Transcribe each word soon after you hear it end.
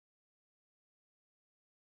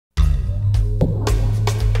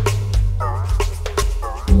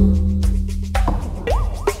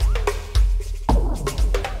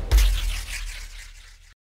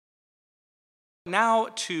now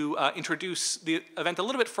to introduce the event a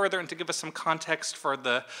little bit further and to give us some context for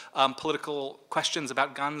the political questions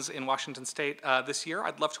about guns in Washington State this year,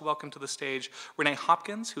 I'd love to welcome to the stage Renee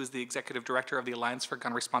Hopkins, who is the Executive Director of the Alliance for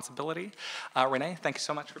Gun Responsibility. Renee, thank you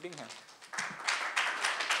so much for being here.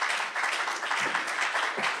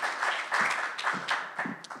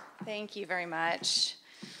 Thank you very much.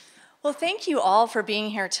 Well, thank you all for being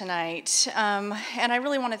here tonight. And I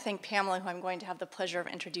really want to thank Pamela, who I'm going to have the pleasure of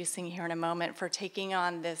introducing here in a moment, for taking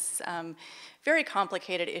on this very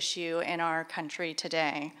complicated issue in our country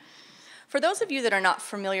today. For those of you that are not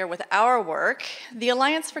familiar with our work, the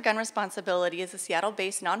Alliance for Gun Responsibility is a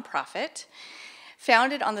Seattle-based nonprofit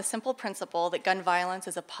founded on the simple principle that gun violence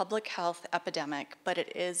is a public health epidemic, but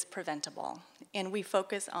it is preventable. And we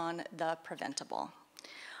focus on the preventable.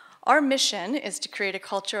 Our mission is to create a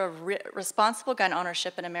culture of responsible gun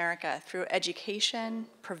ownership in America through education,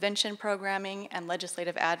 prevention programming, and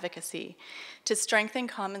legislative advocacy to strengthen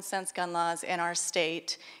common sense gun laws in our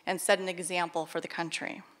state and set an example for the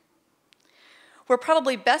country. We're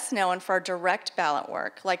probably best known for our direct ballot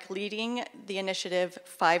work, like leading the initiative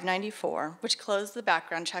 594, which closed the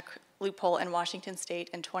background check loophole in Washington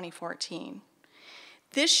State in 2014.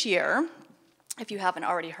 This year, if you haven't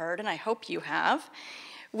already heard, and I hope you have,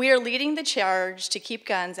 we are leading the charge to keep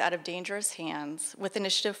guns out of dangerous hands with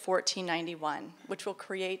Initiative 1491, which will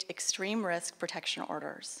create extreme risk protection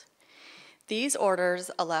orders. These orders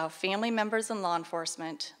allow family members and law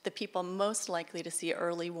enforcement, the people most likely to see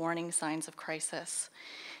early warning signs of crisis,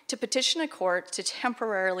 to petition a court to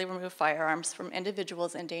temporarily remove firearms from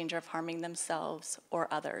individuals in danger of harming themselves or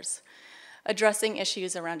others, addressing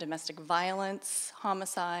issues around domestic violence,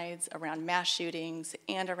 homicides, around mass shootings,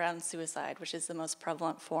 and around suicide, which is the most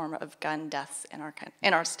prevalent form of gun deaths in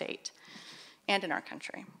our state and in our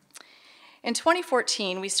country. In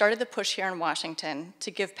 2014, we started the push here in Washington to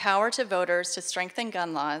give power to voters to strengthen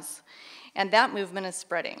gun laws, and that movement is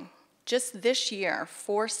spreading. Just this year,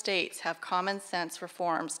 4 states have common sense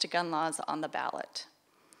reforms to gun laws on the ballot.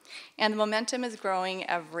 And the momentum is growing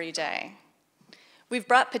every day. We've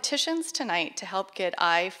brought petitions tonight to help get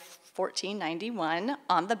I-1491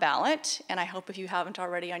 on the ballot, and I hope if you haven't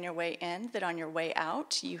already on your way in, that on your way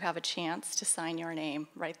out, you have a chance to sign your name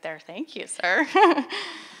right there. Thank you, sir.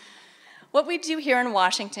 What we do here in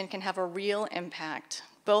Washington can have a real impact,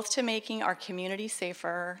 both to making our community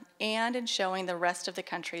safer and in showing the rest of the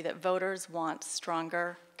country that voters want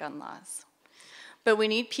stronger gun laws. But we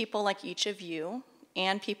need people like each of you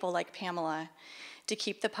and people like Pamela to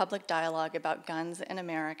keep the public dialogue about guns in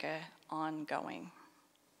America ongoing.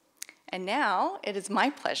 And now it is my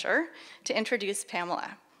pleasure to introduce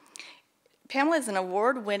Pamela. Pamela is an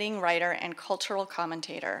award-winning writer and cultural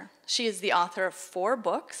commentator. She is the author of 4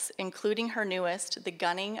 books, including her newest, The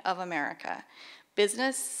Gunning of America,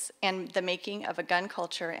 Business and the Making of a Gun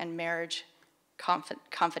Culture and Marriage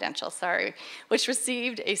Confidential, which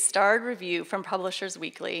received a starred review from Publishers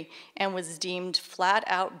Weekly and was deemed flat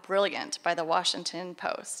out brilliant by the Washington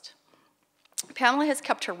Post. Pamela has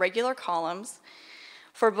kept her regular columns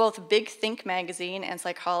for both Big Think magazine and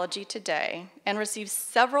Psychology Today and received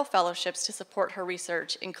several fellowships to support her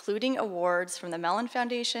research, including awards from the Mellon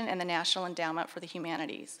Foundation and the National Endowment for the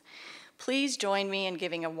Humanities. Please join me in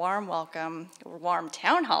giving a warm welcome, or warm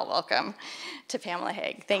town hall welcome, to Pamela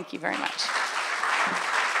Haag. Thank you very much.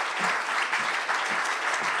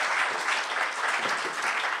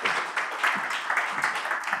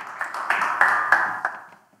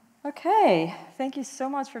 Okay, thank you so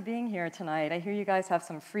much for being here tonight. I hear you guys have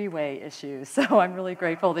some freeway issues, so I'm really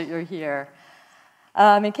grateful that you're here.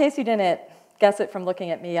 In case you didn't guess it from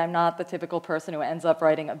looking at me, I'm not the typical person who ends up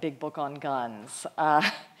writing a big book on guns.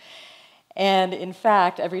 And in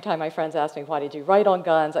fact, every time my friends ask me, why did you write on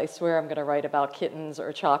guns, I swear I'm going to write about kittens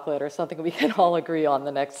or chocolate or something we can all agree on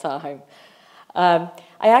the next time. I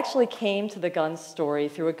actually came to the gun story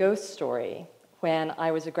through a ghost story. When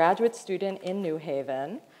I was a graduate student in New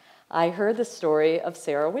Haven, I heard the story of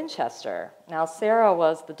Sarah Winchester. Now, Sarah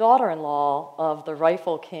was the daughter-in-law of the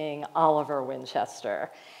rifle king Oliver Winchester.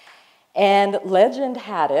 And legend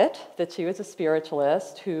had it that she was a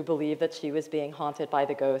spiritualist who believed that she was being haunted by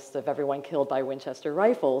the ghosts of everyone killed by Winchester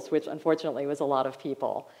rifles, which unfortunately was a lot of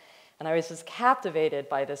people. And I was just captivated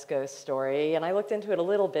by this ghost story, and I looked into it a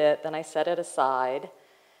little bit, then I set it aside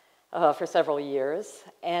for several years.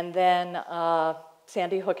 And then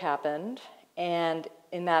Sandy Hook happened, and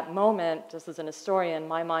in that moment, just as an historian,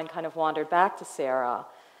 my mind kind of wandered back to Sarah.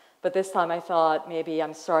 But this time I thought, maybe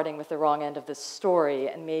I'm starting with the wrong end of this story,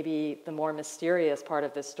 and maybe the more mysterious part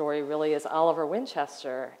of this story really is Oliver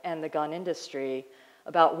Winchester and the gun industry,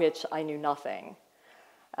 about which I knew nothing.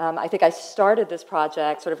 I think I started this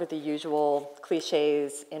project sort of with the usual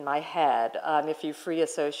cliches in my head. If you free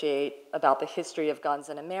associate about the history of guns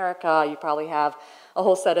in America, you probably have a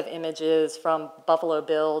whole set of images from Buffalo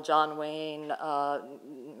Bill, John Wayne,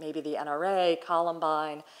 maybe the NRA,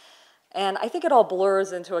 Columbine. And I think it all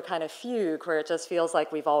blurs into a kind of fugue where it just feels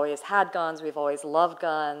like we've always had guns, we've always loved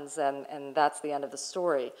guns, and that's the end of the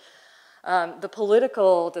story. The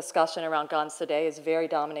political discussion around guns today is very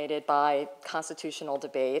dominated by constitutional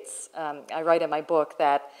debates. I write in my book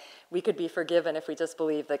that we could be forgiven if we just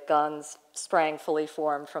believe that guns sprang fully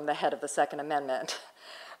formed from the head of the Second Amendment.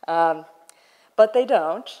 But they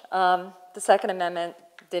don't. The Second Amendment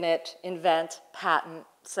didn't invent, patent,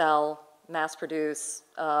 sell, mass produce,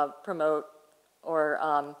 promote,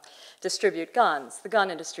 or distribute guns. The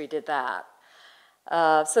gun industry did that.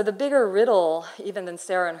 So the bigger riddle, even than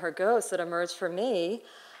Sarah and her ghost, that emerged for me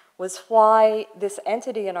was why this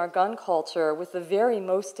entity in our gun culture with the very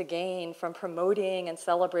most to gain from promoting and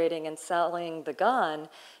celebrating and selling the gun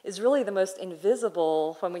is really the most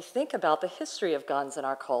invisible when we think about the history of guns in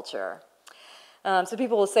our culture. So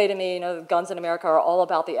people will say to me, you know, guns in America are all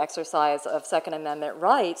about the exercise of Second Amendment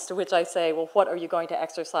rights, to which I say, well, what are you going to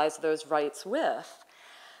exercise those rights with?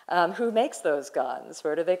 Who makes those guns?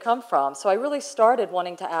 Where do they come from? So I really started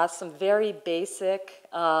wanting to ask some very basic,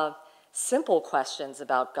 simple questions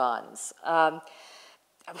about guns.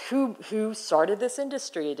 Who started this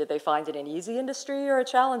industry? Did they find it an easy industry or a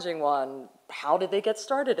challenging one? How did they get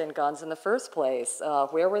started in guns in the first place?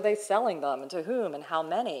 Where were they selling them, and to whom, and how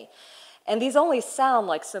many? And these only sound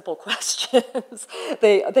like simple questions.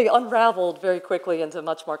 They unraveled very quickly into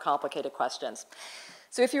much more complicated questions.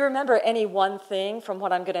 So if you remember any one thing from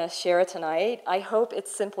what I'm going to share tonight, I hope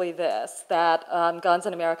it's simply this, that guns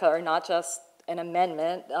in America are not just an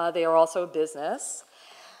amendment, they are also a business.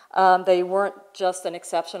 They weren't just an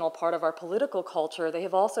exceptional part of our political culture, they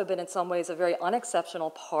have also been in some ways a very unexceptional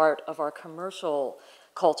part of our commercial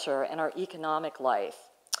culture and our economic life.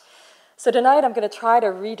 So tonight I'm going to try to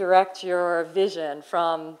redirect your vision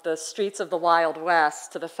from the streets of the Wild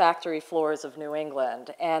West to the factory floors of New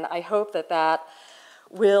England. And I hope that that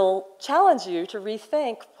will challenge you to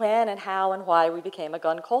rethink when and how and why we became a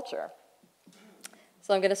gun culture.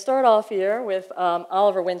 So I'm going to start off here with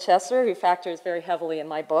Oliver Winchester, who factors very heavily in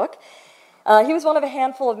my book. He was one of a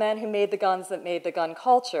handful of men who made the guns that made the gun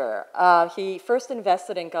culture. He first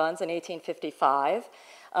invested in guns in 1855.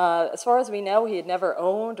 As far as we know, he had never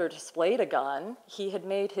owned or displayed a gun. He had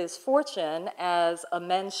made his fortune as a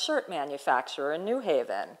men's shirt manufacturer in New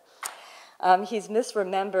Haven. He's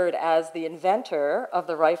misremembered as the inventor of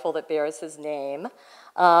the rifle that bears his name,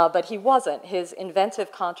 but he wasn't. His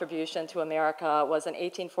inventive contribution to America was an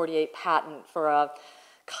 1848 patent for a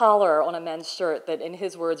collar on a men's shirt that, in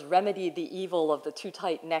his words, remedied the evil of the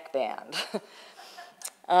too-tight neckband.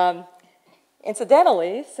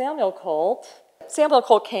 Incidentally, Samuel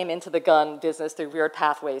Colt came into the gun business through weird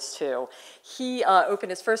pathways, too. He opened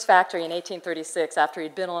his first factory in 1836 after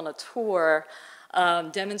he'd been on a tour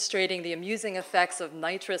demonstrating the amusing effects of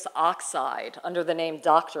nitrous oxide under the name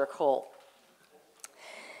Dr. Colt.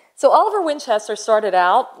 So Oliver Winchester started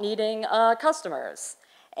out needing customers.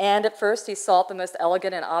 And at first he sought the most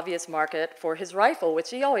elegant and obvious market for his rifle, which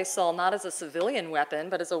he always saw not as a civilian weapon,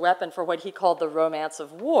 but as a weapon for what he called the romance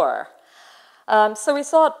of war. So he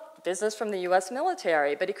sought business from the US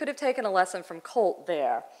military, but he could have taken a lesson from Colt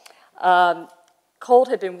there. Colt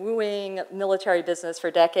had been wooing military business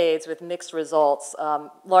for decades with mixed results,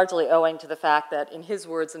 largely owing to the fact that, in his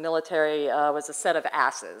words, the military was a set of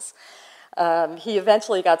asses. He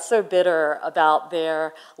eventually got so bitter about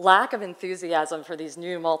their lack of enthusiasm for these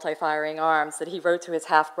new multi-firing arms that he wrote to his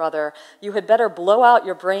half-brother, "You had better blow out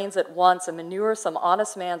your brains at once and manure some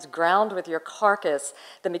honest man's ground with your carcass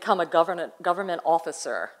than become a government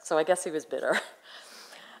officer." So I guess he was bitter.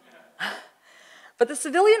 But the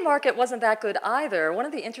civilian market wasn't that good either. One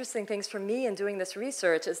of the interesting things for me in doing this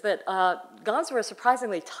research is that guns were a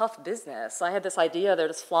surprisingly tough business. I had this idea they're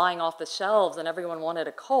just flying off the shelves and everyone wanted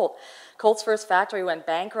a Colt. Colt's first factory went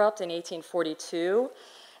bankrupt in 1842,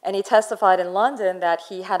 and he testified in London that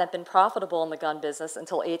he hadn't been profitable in the gun business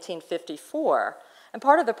until 1854. And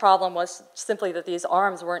part of the problem was simply that these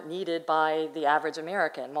arms weren't needed by the average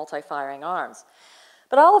American, multi-firing arms.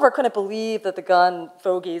 But Oliver couldn't believe that the gun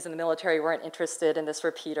fogies in the military weren't interested in this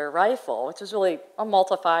repeater rifle, which was really a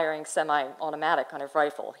multi-firing semi-automatic kind of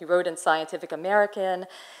rifle. He wrote in Scientific American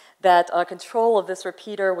that control of this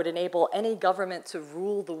repeater would enable any government to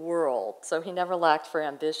rule the world, so he never lacked for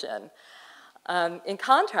ambition. In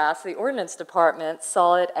contrast, the Ordnance Department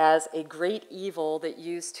saw it as a great evil that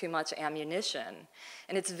used too much ammunition.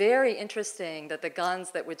 And it's very interesting that the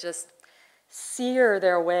guns that would just sear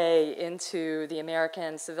their way into the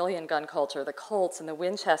American civilian gun culture, the Colts and the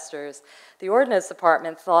Winchesters, the Ordnance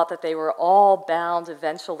Department thought that they were all bound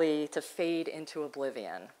eventually to fade into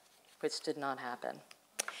oblivion, which did not happen.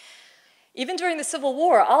 Even during the Civil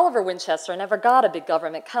War, Oliver Winchester never got a big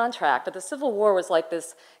government contract, but the Civil War was like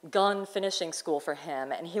this gun finishing school for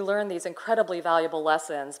him, and he learned these incredibly valuable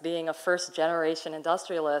lessons, being a first-generation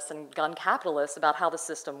industrialist and gun capitalist, about how the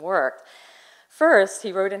system worked. First,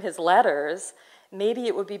 he wrote in his letters, maybe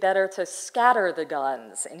it would be better to scatter the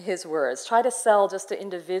guns, in his words, try to sell just to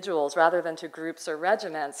individuals rather than to groups or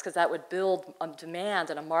regiments, because that would build a demand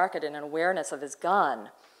and a market and an awareness of his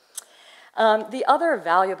gun. The other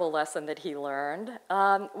valuable lesson that he learned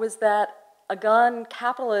was that a gun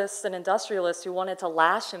capitalist and industrialist who wanted to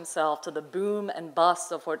lash himself to the boom and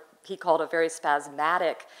bust of what he called a very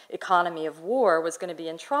spasmodic economy of war was going to be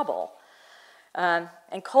in trouble. And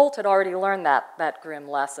Colt had already learned that grim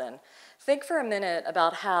lesson. Think for a minute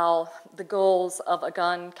about how the goals of a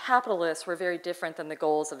gun capitalist were very different than the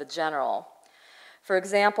goals of a general. For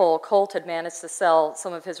example, Colt had managed to sell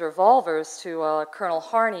some of his revolvers to Colonel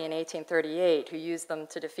Harney in 1838, who used them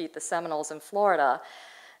to defeat the Seminoles in Florida.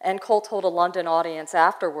 And Colt told a London audience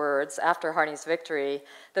afterwards, after Harney's victory,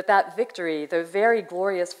 that that victory, though very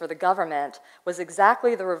glorious for the government, was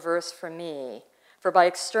exactly the reverse for me. For by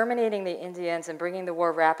exterminating the Indians and bringing the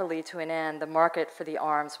war rapidly to an end, the market for the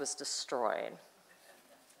arms was destroyed.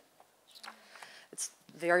 It's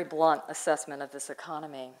a very blunt assessment of this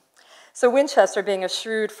economy. So Winchester, being a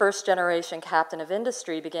shrewd first-generation captain of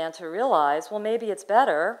industry, began to realize, well, maybe it's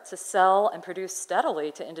better to sell and produce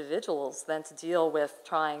steadily to individuals than to deal with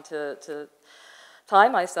trying to tie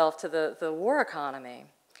myself to the war economy,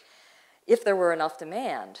 if there were enough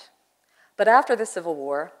demand. But after the Civil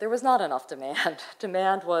War, there was not enough demand.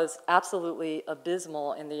 Demand was absolutely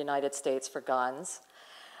abysmal in the United States for guns.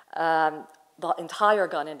 The entire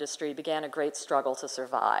gun industry began a great struggle to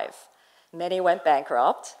survive. Many went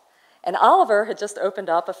bankrupt. And Oliver had just opened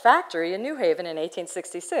up a factory in New Haven in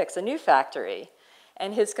 1866, a new factory.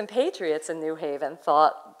 And his compatriots in New Haven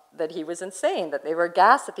thought that he was insane, that they were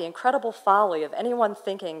aghast at the incredible folly of anyone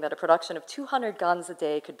thinking that a production of 200 guns a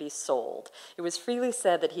day could be sold. It was freely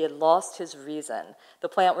said that he had lost his reason. The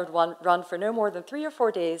plant would run for no more than 3 or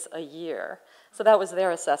 4 days a year. So that was their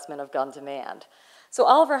assessment of gun demand. So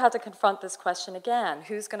Oliver had to confront this question again.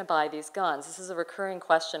 Who's going to buy these guns? This is a recurring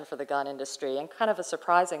question for the gun industry, and kind of a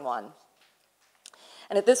surprising one.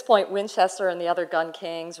 And at this point, Winchester and the other gun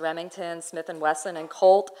kings, Remington, Smith & Wesson, and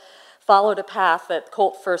Colt, followed a path that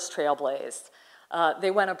Colt first trailblazed. They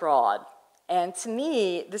went abroad. And to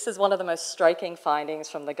me, this is one of the most striking findings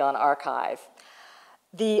from the gun archive.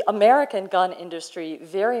 The American gun industry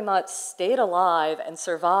very much stayed alive and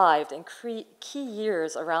survived in key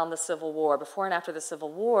years around the Civil War, before and after the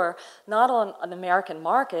Civil War, not on an American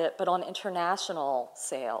market, but on international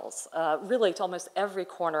sales, really to almost every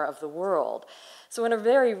corner of the world. So in a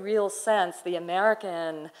very real sense, the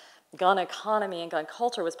American gun economy and gun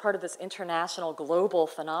culture was part of this international global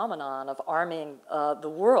phenomenon of arming the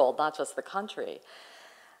world, not just the country.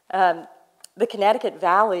 The Connecticut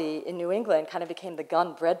Valley in New England kind of became the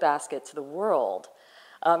gun breadbasket to the world.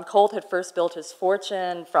 Colt had first built his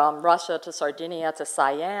fortune from Russia to Sardinia to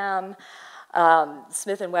Siam.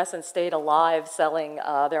 Smith & Wesson stayed alive selling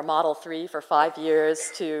their Model 3 for 5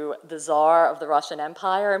 years to the Tsar of the Russian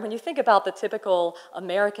Empire. And when you think about the typical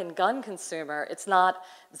American gun consumer, it's not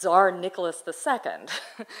Tsar Nicholas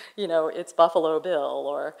II. You know, it's Buffalo Bill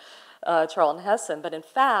or Charlton Heston. But in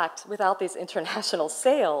fact, without these international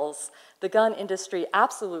sales, the gun industry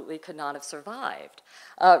absolutely could not have survived.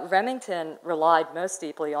 Remington relied most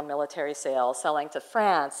deeply on military sales, selling to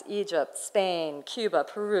France, Egypt, Spain, Cuba,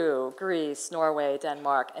 Peru, Greece, Norway,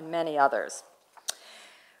 Denmark, and many others.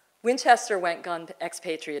 Winchester went gun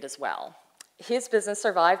expatriate as well. His business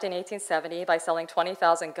survived in 1870 by selling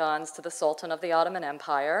 20,000 guns to the Sultan of the Ottoman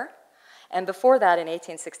Empire, and before that in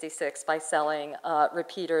 1866 by selling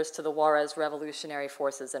repeaters to the Juarez revolutionary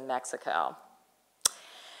forces in Mexico.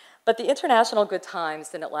 But the international good times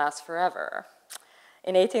didn't last forever.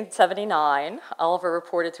 In 1879, Oliver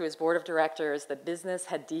reported to his board of directors that business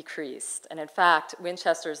had decreased. And in fact,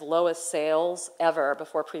 Winchester's lowest sales ever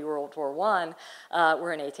before pre-World War I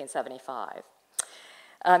were in 1875.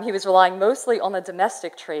 He was relying mostly on the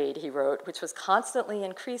domestic trade, he wrote, which was constantly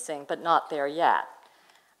increasing, but not there yet.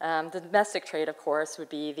 The domestic trade, of course, would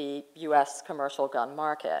be the US commercial gun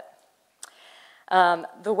market.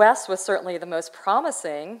 The West was certainly the most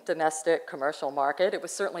promising domestic commercial market. It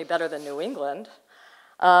was certainly better than New England.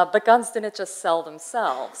 But guns didn't just sell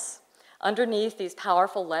themselves. Underneath these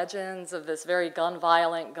powerful legends of this very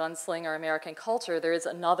gun-violent, gunslinger American culture, there is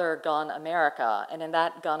another gun America. And in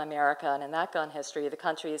that gun America and in that gun history, the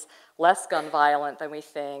country's less gun-violent than we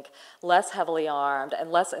think, less heavily armed,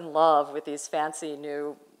 and less in love with these fancy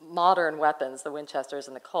new modern weapons, the Winchesters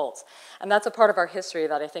and the Colts. And that's a part of our history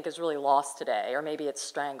that I think is really lost today, or maybe it's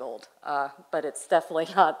strangled, but it's definitely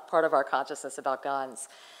not part of our consciousness about guns.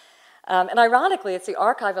 And ironically, it's the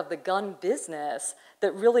archive of the gun business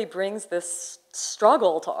that really brings this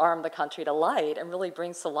struggle to arm the country to light, and really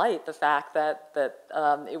brings to light the fact that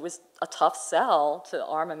it was a tough sell to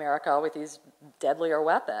arm America with these deadlier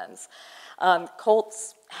weapons.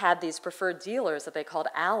 Colts had these preferred dealers that they called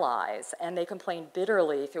allies, and they complained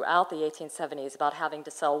bitterly throughout the 1870s about having to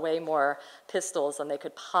sell way more pistols than they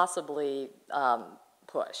could possibly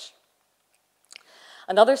push.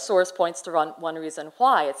 Another source points to one reason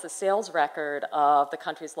why. It's the sales record of the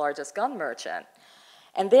country's largest gun merchant.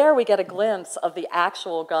 And there we get a glimpse of the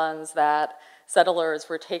actual guns that settlers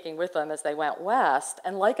were taking with them as they went west.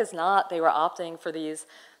 And like as not, they were opting for these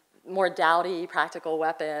more dowdy practical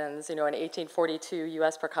weapons, an 1842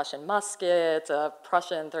 U.S. percussion musket, a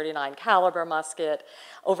Prussian 39 caliber musket,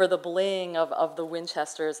 over the bling of the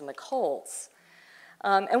Winchesters and the Colts.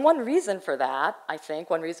 And one reason for that, I think,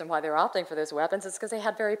 one reason why they were opting for those weapons is because they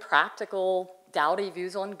had very practical, dowdy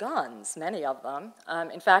views on guns, many of them.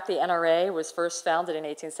 In fact, the NRA was first founded in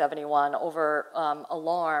 1871 over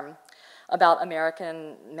alarm about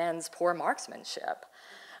American men's poor marksmanship.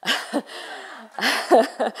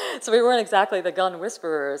 So we weren't exactly the gun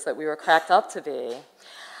whisperers that we were cracked up to be.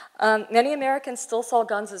 Many Americans still saw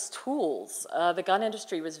guns as tools. The gun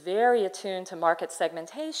industry was very attuned to market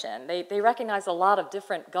segmentation. They recognized a lot of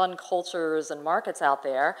different gun cultures and markets out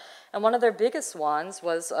there, and one of their biggest ones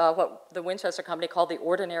was what the Winchester Company called the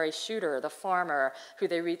ordinary shooter, the farmer, who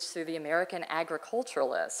they reached through the American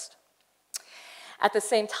agriculturalist. At the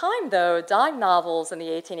same time, though, dime novels in the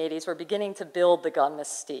 1880s were beginning to build the gun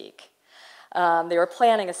mystique. They were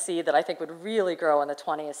planting a seed that I think would really grow in the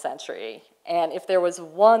 20th century. And if there was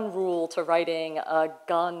one rule to writing a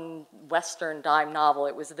gun Western dime novel,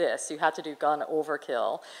 it was this: you had to do gun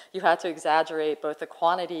overkill. You had to exaggerate both the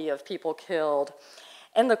quantity of people killed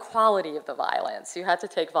and the quality of the violence. You had to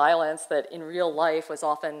take violence that in real life was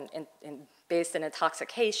often based in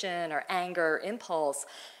intoxication or anger, impulse,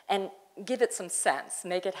 and give it some sense,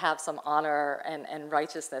 make it have some honor and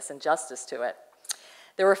righteousness and justice to it.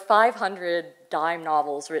 There were 500 dime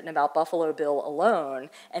novels written about Buffalo Bill alone,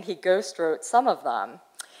 and he ghost wrote some of them.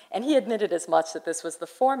 And he admitted as much, that this was the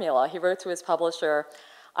formula. He wrote to his publisher,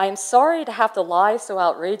 "I am sorry to have to lie so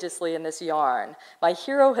outrageously in this yarn. My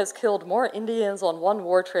hero has killed more Indians on one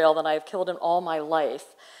war trail than I have killed in all my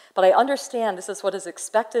life. But I understand this is what is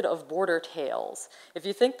expected of border tales. If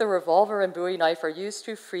you think the revolver and bowie knife are used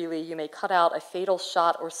too freely, you may cut out a fatal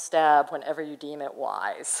shot or stab whenever you deem it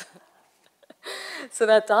wise." So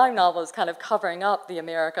that dime novel is kind of covering up the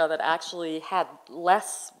America that actually had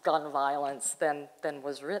less gun violence than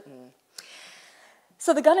was written.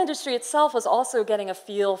 So the gun industry itself was also getting a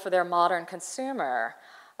feel for their modern consumer.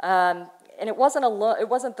 And it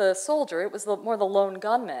wasn't the soldier, it was more the lone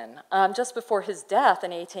gunman. Just before his death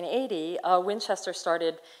in 1880, Winchester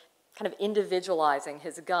started kind of individualizing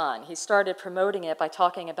his gun. He started promoting it by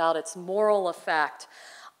talking about its moral effect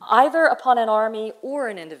either upon an army or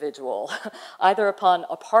an individual, either upon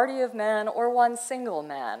a party of men or one single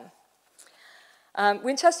man.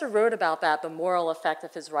 Winchester wrote about that, the moral effect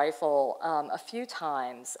of his rifle, a few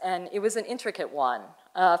times, and it was an intricate one.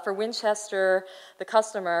 For Winchester, the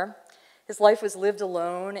customer, his life was lived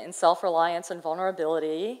alone in self-reliance and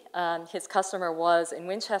vulnerability. His customer was, in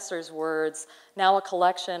Winchester's words, now a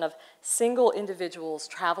collection of single individuals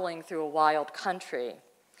traveling through a wild country.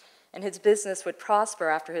 And his business would prosper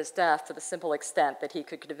after his death to the simple extent that he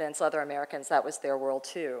could convince other Americans that was their world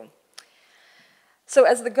too. So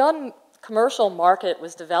as the gun commercial market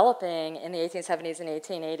was developing in the 1870s and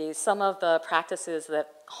 1880s, some of the practices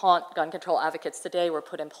that haunt gun control advocates today were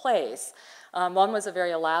put in place. One was a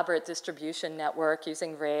very elaborate distribution network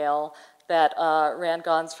using rail that ran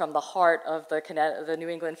guns from the heart of the New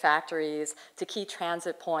England factories to key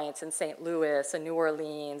transit points in St. Louis and New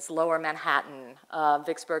Orleans, Lower Manhattan,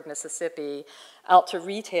 Vicksburg, Mississippi, out to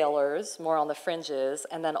retailers, more on the fringes,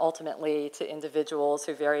 and then ultimately to individuals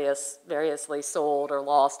who variously sold or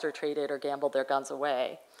lost or traded or gambled their guns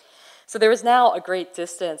away. So there was now a great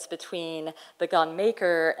distance between the gun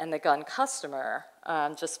maker and the gun customer,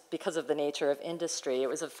 just because of the nature of industry. It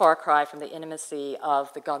was a far cry from the intimacy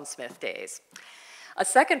of the gunsmith days. A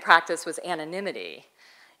second practice was anonymity.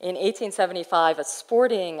 In 1875, a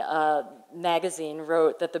sporting magazine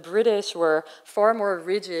wrote that the British were far more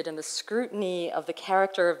rigid in the scrutiny of the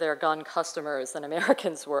character of their gun customers than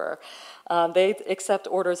Americans were. They accept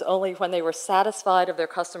orders only when they were satisfied of their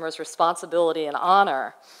customers' responsibility and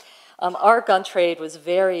honor. Our gun trade was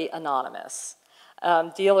very anonymous.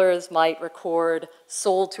 Dealers might record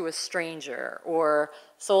 "sold to a stranger" or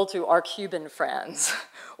 "sold to our Cuban friends"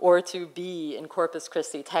 or to B in Corpus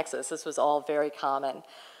Christi, Texas. This was all very common.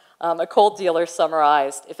 A Colt dealer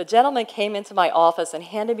summarized, "If a gentleman came into my office and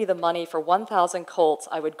handed me the money for 1,000 Colts,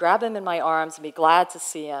 I would grab him in my arms and be glad to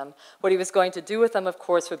see him. What he was going to do with them, of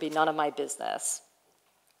course, would be none of my business."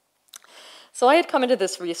 So I had come into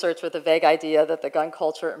this research with a vague idea that the gun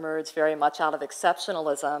culture emerged very much out of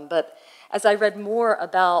exceptionalism, but as I read more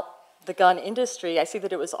about the gun industry, I see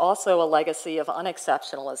that it was also a legacy of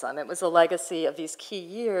unexceptionalism. It was a legacy of these key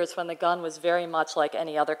years when the gun was very much like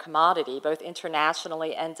any other commodity, both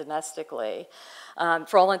internationally and domestically.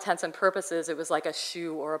 For all intents and purposes, it was like a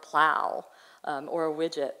shoe or a plow or a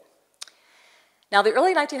widget. Now, the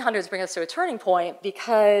early 1900s bring us to a turning point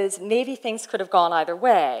because maybe things could have gone either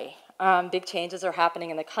way. Big changes are happening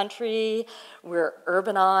in the country. We're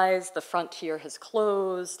urbanized, the frontier has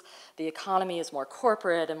closed, the economy is more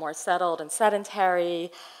corporate and more settled and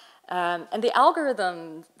sedentary. And the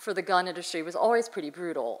algorithm for the gun industry was always pretty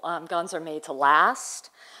brutal. Guns are made to last.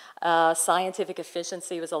 Scientific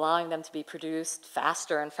efficiency was allowing them to be produced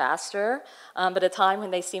faster and faster, but at a time when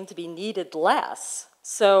they seemed to be needed less.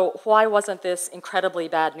 So why wasn't this incredibly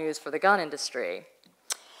bad news for the gun industry?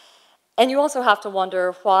 And you also have to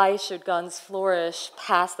wonder, why should guns flourish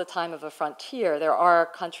past the time of a frontier? There are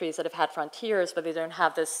countries that have had frontiers, but they don't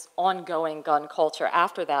have this ongoing gun culture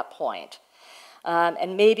after that point.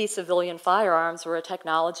 And maybe civilian firearms were a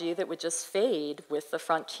technology that would just fade with the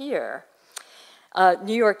frontier.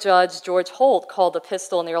 New York Judge George Holt called the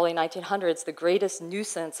pistol in the early 1900s the greatest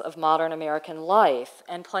nuisance of modern American life,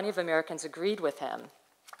 and plenty of Americans agreed with him.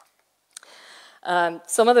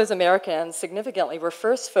 Some of those Americans, significantly, were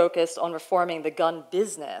first focused on reforming the gun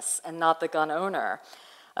business and not the gun owner.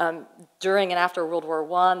 During and after World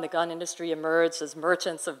War I, the gun industry emerged as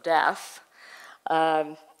merchants of death.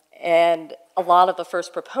 And a lot of the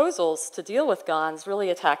first proposals to deal with guns really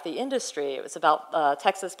attacked the industry. It was about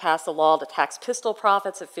Texas passed a law to tax pistol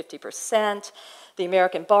profits at 50%. The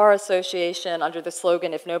American Bar Association, under the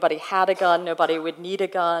slogan, "If nobody had a gun, nobody would need a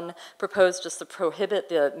gun," proposed just to prohibit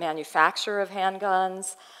the manufacture of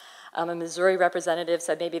handguns. A Missouri representative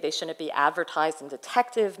said maybe they shouldn't be advertised in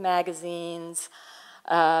detective magazines.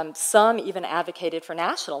 Some even advocated for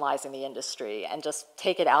nationalizing the industry and just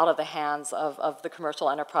take it out of the hands of the commercial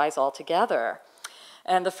enterprise altogether.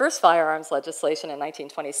 And the first firearms legislation in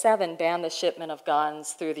 1927 banned the shipment of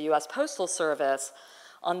guns through the US Postal Service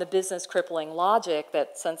on the business crippling logic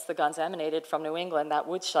that since the guns emanated from New England, that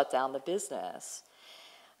would shut down the business.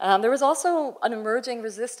 There was also an emerging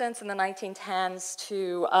resistance in the 1910s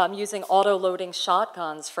to using auto-loading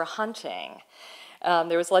shotguns for hunting.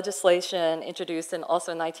 There was legislation introduced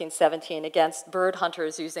also in 1917 against bird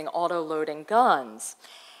hunters using auto-loading guns.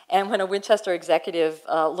 And when a Winchester executive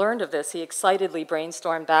learned of this, he excitedly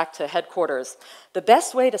brainstormed back to headquarters. The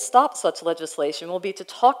best way to stop such legislation will be to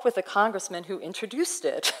talk with the congressman who introduced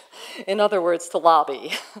it. In other words, to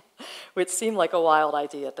lobby, which seemed like a wild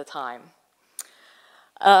idea at the time.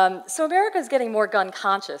 So America is getting more gun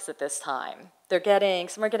conscious at this time.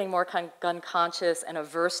 Some are getting more gun conscious and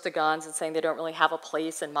averse to guns and saying they don't really have a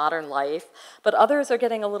place in modern life, but others are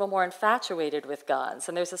getting a little more infatuated with guns,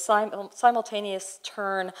 and there's a simultaneous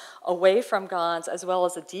turn away from guns as well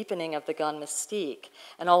as a deepening of the gun mystique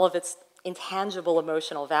and all of its intangible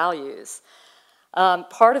emotional values.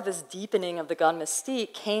 Part of this deepening of the gun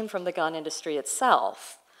mystique came from the gun industry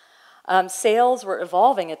itself. Sales were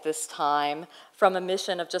evolving at this time from a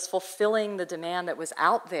mission of just fulfilling the demand that was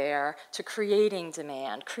out there to creating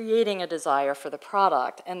demand, creating a desire for the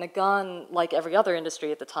product. And the gun, like every other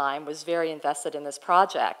industry at the time, was very invested in this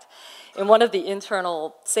project. In one of the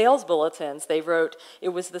internal sales bulletins, they wrote, "It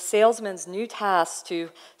was the salesman's new task to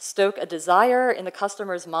stoke a desire in the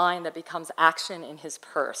customer's mind that becomes action in his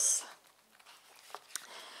purse."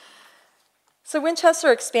 So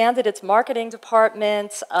Winchester expanded its marketing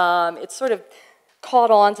department. It sort of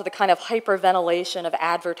caught on to the kind of hyperventilation of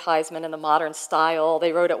advertisement in the modern style.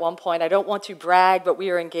 They wrote at one point, "I don't want to brag, but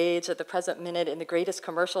we are engaged at the present minute in the greatest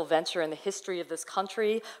commercial venture in the history of this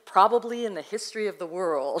country, probably in the history of the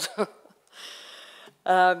world."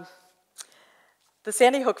 The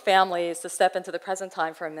Sandy Hook families, to step into the present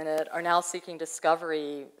time for a minute, are now seeking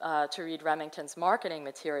discovery to read Remington's marketing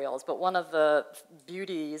materials. But one of the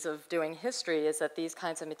beauties of doing history is that these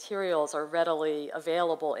kinds of materials are readily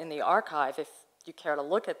available in the archive if you care to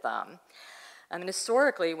look at them. I mean,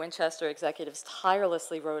 historically, Winchester executives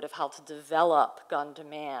tirelessly wrote of how to develop gun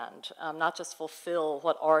demand, not just fulfill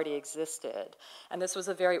what already existed. And this was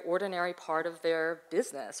a very ordinary part of their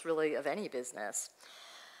business, really, of any business.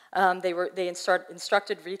 They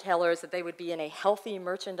instructed retailers that they would be in a healthy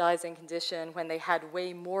merchandising condition when they had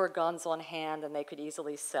way more guns on hand than they could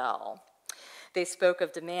easily sell. They spoke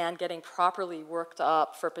of demand getting properly worked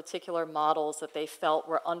up for particular models that they felt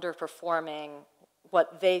were underperforming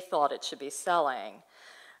what they thought it should be selling.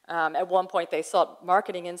 At one point, they sought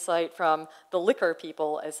marketing insight from the liquor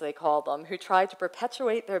people, as they called them, who tried to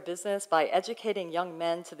perpetuate their business by educating young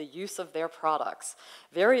men to the use of their products.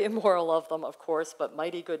 Very immoral of them, of course, but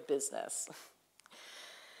mighty good business.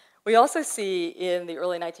 We also see in the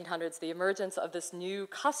early 1900s the emergence of this new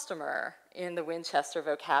customer in the Winchester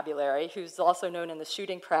vocabulary, who's also known in the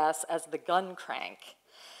shooting press as the gun crank.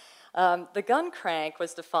 The gun crank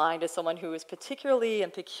was defined as someone who was particularly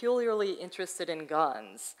and peculiarly interested in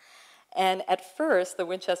guns. And at first, the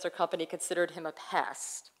Winchester Company considered him a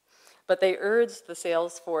pest, but they urged the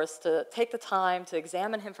sales force to take the time to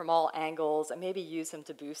examine him from all angles and maybe use him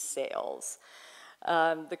to boost sales.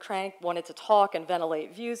 The crank wanted to talk and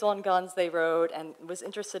ventilate views on guns, they wrote, and was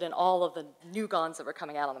interested in all of the new guns that were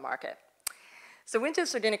coming out on the market. So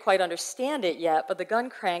Winchester didn't quite understand it yet, but the gun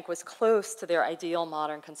crank was close to their ideal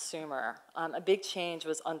modern consumer. A big change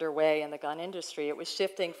was underway in the gun industry. It was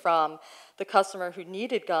shifting from the customer who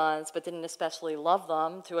needed guns but didn't especially love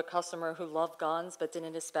them to a customer who loved guns but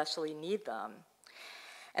didn't especially need them.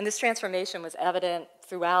 And this transformation was evident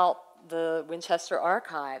throughout the Winchester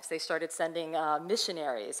archives. They started sending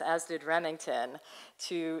missionaries, as did Remington,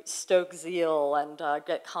 to stoke zeal and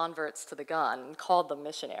get converts to the gun, and called them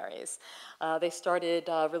missionaries. They started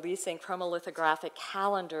releasing chromolithographic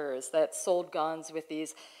calendars that sold guns with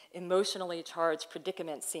these emotionally charged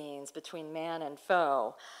predicament scenes between man and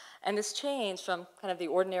foe. And this change from kind of the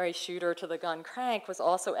ordinary shooter to the gun crank was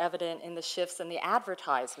also evident in the shifts in the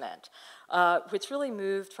advertisement, which really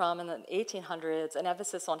moved from, in the 1800s, an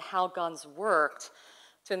emphasis on how guns worked,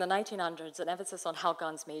 to in the 1900s, an emphasis on how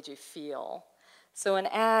guns made you feel. So an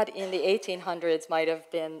ad in the 1800s might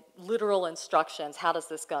have been literal instructions, how does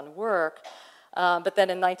this gun work? But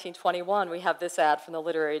then in 1921, we have this ad from the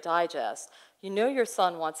Literary Digest. You know your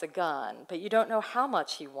son wants a gun, but you don't know how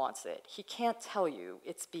much he wants it. He can't tell you.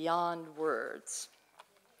 It's beyond words.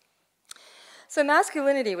 So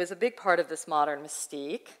masculinity was a big part of this modern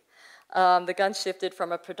mystique. The gun shifted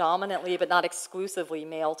from a predominantly, but not exclusively,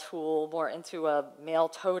 male tool more into a male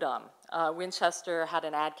totem. Winchester had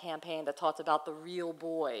an ad campaign that talked about the real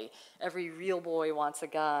boy. Every real boy wants a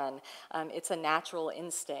gun. It's a natural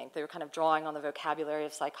instinct. They were kind of drawing on the vocabulary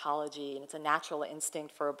of psychology, and it's a natural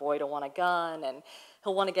instinct for a boy to want a gun, and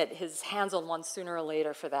he'll want to get his hands on one sooner or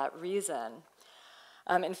later for that reason.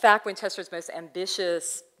 In fact, Winchester's most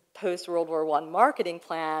ambitious post-World War I marketing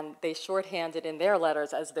plan, they shorthanded in their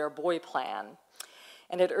letters as their boy plan.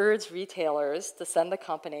 And it urged retailers to send the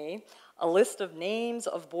company a list of names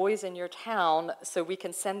of boys in your town so we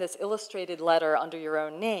can send this illustrated letter under your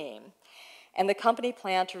own name. And the company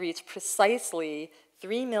planned to reach precisely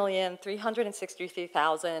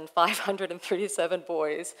 3,363,537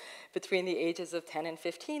 boys between the ages of 10 and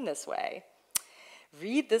 15 this way.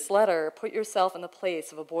 Read this letter, put yourself in the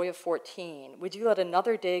place of a boy of 14. Would you let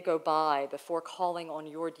another day go by before calling on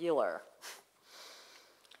your dealer?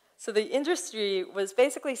 So the industry was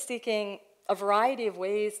basically seeking a variety of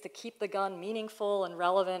ways to keep the gun meaningful and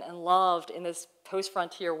relevant and loved in this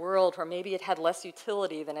post-frontier world where maybe it had less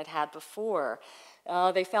utility than it had before.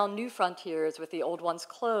 They found new frontiers with the old ones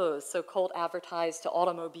closed, so Colt advertised to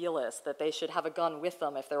automobilists that they should have a gun with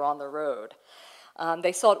them if they're on the road.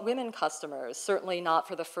 They sought women customers, certainly not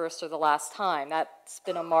for the first or the last time. That's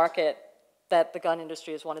been a market that the gun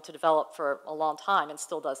industry has wanted to develop for a long time and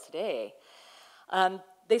still does today.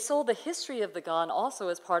 They sold the history of the gun also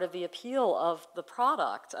as part of the appeal of the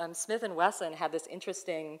product. Smith & Wesson had this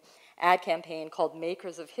interesting ad campaign called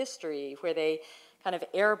Makers of History, where they kind of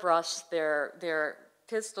airbrushed their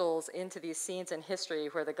pistols into these scenes in history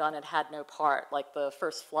where the gun had had no part, like the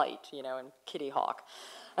first flight, you know, in Kitty Hawk.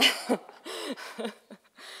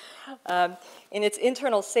 In its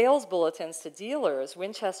internal sales bulletins to dealers,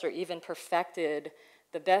 Winchester even perfected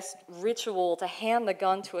the best ritual to hand the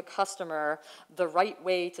gun to a customer the right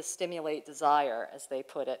way to stimulate desire, as they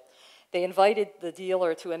put it. They invited the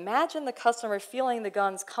dealer to imagine the customer feeling the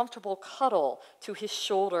gun's comfortable cuddle to his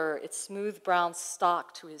shoulder, its smooth brown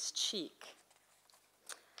stock to his cheek.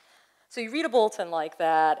 So you read a bulletin like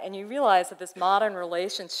that, and you realize that this modern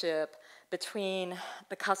relationship between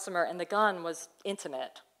the customer and the gun was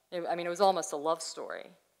intimate. I mean, it was almost a love story.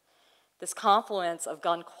 This confluence of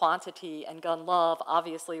gun quantity and gun love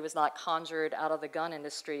obviously was not conjured out of the gun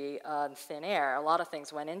industry in thin air. A lot of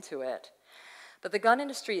things went into it. But the gun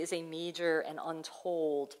industry is a major and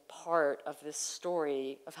untold part of this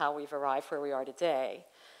story of how we've arrived where we are today.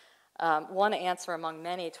 One answer among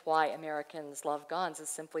many to why Americans love guns is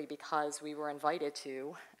simply because we were invited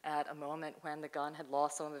to at a moment when the gun had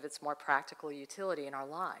lost some of its more practical utility in our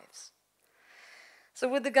lives. So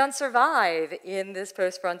would the gun survive in this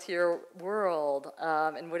post-frontier world?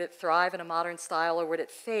 And would it thrive in a modern style, or would it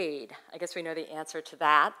fade? I guess we know the answer to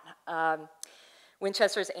that.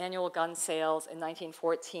 Winchester's annual gun sales in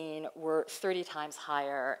 1914 were 30 times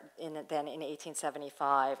higher than in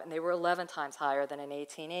 1875, and they were 11 times higher than in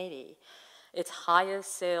 1880. Its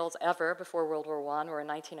highest sales ever before World War I were in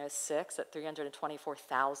 1906 at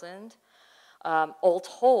 324,000. All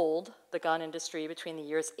told, the gun industry between the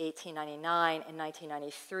years 1899 and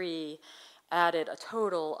 1993 added a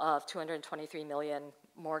total of 223 million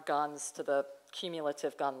more guns to the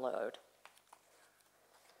cumulative gun load.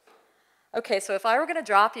 Okay, so if I were going to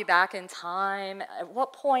drop you back in time, at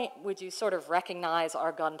what point would you sort of recognize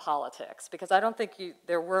our gun politics? Because I don't think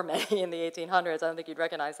there were many in the 1800s. I don't think you'd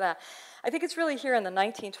recognize that. I think it's really here in the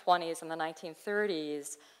 1920s and the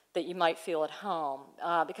 1930s that you might feel at home,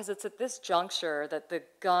 because it's at this juncture that the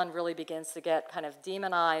gun really begins to get kind of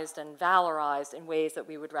demonized and valorized in ways that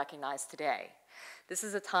we would recognize today. This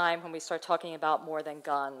is a time when we start talking about more than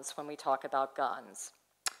guns when we talk about guns.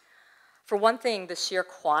 For one thing, the sheer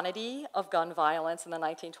quantity of gun violence in the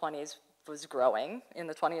 1920s was growing. In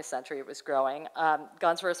the 20th century, it was growing.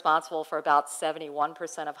 Guns were responsible for about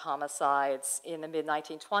 71% of homicides. In the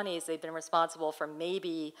mid-1920s, they'd been responsible for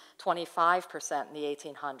maybe 25% in the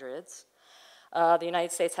 1800s. The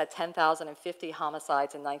United States had 10,050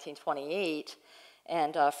 homicides in 1928,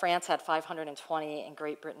 and France had 520, and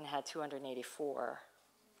Great Britain had 284.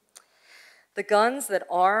 The guns that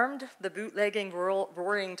armed the bootlegging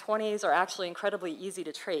roaring 20s are actually incredibly easy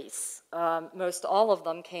to trace. Most all of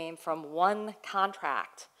them came from one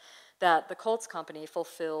contract that the Colts Company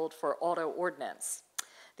fulfilled for auto ordnance.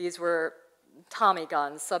 These were Tommy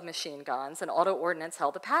guns, submachine guns, and auto ordnance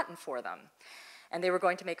held a patent for them. And they were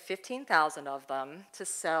going to make 15,000 of them to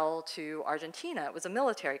sell to Argentina. It was a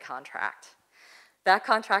military contract. That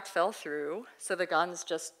contract fell through, so the guns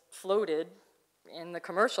just floated in the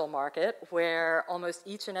commercial market, where almost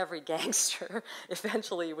each and every gangster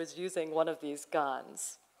eventually was using one of these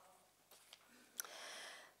guns.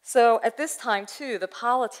 So at this time, too, the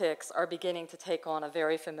politics are beginning to take on a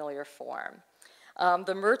very familiar form.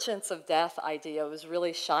 The merchants of death idea was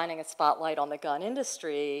really shining a spotlight on the gun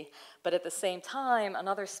industry, but at the same time,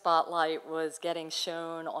 another spotlight was getting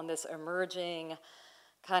shown on this emerging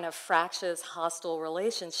kind of fractious, hostile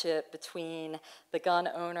relationship between the gun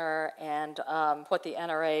owner and what the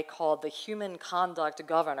NRA called the human conduct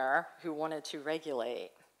governor, who wanted to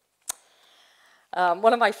regulate.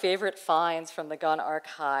 One of my favorite finds from the gun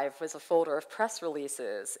archive was a folder of press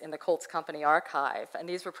releases in the Colts Company archive, and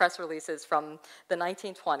these were press releases from the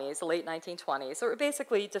 1920s, the late 1920s, that were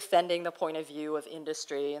basically defending the point of view of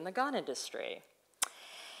industry and the gun industry.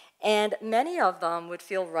 And many of them would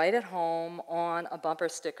feel right at home on a bumper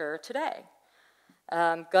sticker today.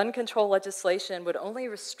 Gun control legislation would only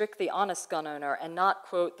restrict the honest gun owner and not,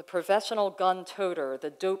 quote, the professional gun toter,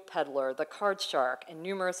 the dope peddler, the card shark, and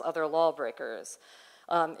numerous other lawbreakers.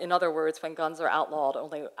 In other words, when guns are outlawed,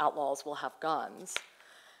 only outlaws will have guns.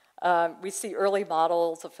 We see early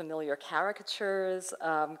models of familiar caricatures.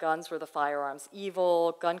 Guns were the firearms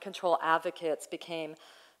evil. Gun control advocates became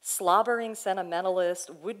slobbering sentimentalists,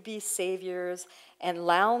 would-be saviors, and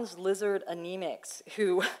lounge lizard anemics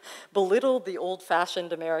who belittled the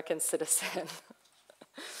old-fashioned American citizen.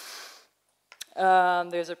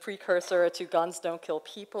 There's a precursor to Guns Don't Kill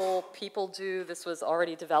People, People Do. This was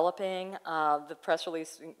already developing. The press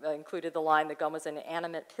release included the line, the gun was an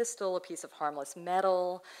inanimate pistol, a piece of harmless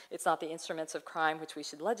metal. It's not the instruments of crime which we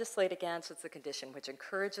should legislate against, it's the condition which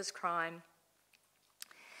encourages crime.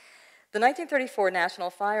 The 1934 National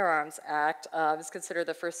Firearms Act is considered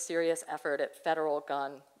the first serious effort at federal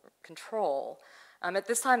gun control. At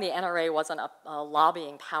this time, the NRA wasn't a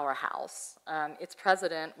lobbying powerhouse. Its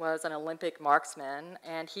president was an Olympic marksman,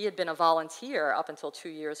 and he had been a volunteer up until 2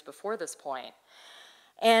 years before this point.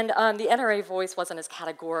 And the NRA voice wasn't as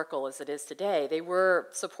categorical as it is today. They were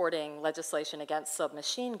supporting legislation against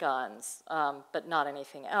submachine guns, but not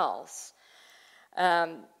anything else.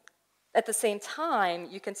 At the same time,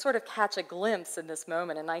 you can sort of catch a glimpse in this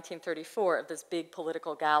moment in 1934 of this big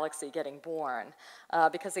political galaxy getting born,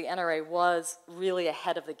 because the NRA was really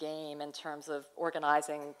ahead of the game in terms of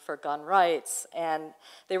organizing for gun rights, and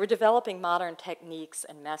they were developing modern techniques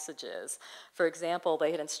and messages. For example,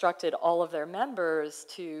 they had instructed all of their members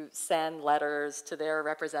to send letters to their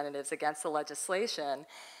representatives against the legislation.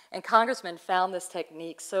 And congressmen found this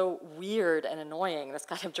technique so weird and annoying, this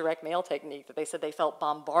kind of direct mail technique, that they said they felt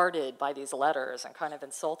bombarded by these letters and kind of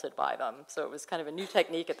insulted by them. So it was kind of a new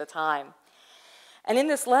technique at the time. And in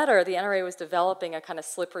this letter, the NRA was developing a kind of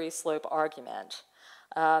slippery slope argument.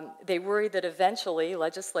 They worried that eventually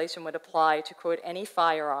legislation would apply to, quote, any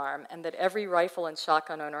firearm, and that every rifle and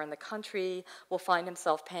shotgun owner in the country will find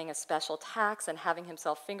himself paying a special tax and having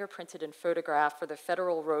himself fingerprinted and photographed for the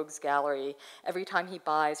Federal Rogues Gallery every time he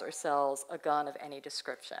buys or sells a gun of any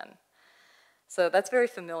description. So that's very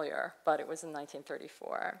familiar, but it was in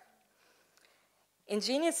 1934.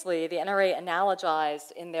 Ingeniously, the NRA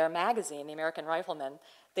analogized in their magazine, The American Rifleman,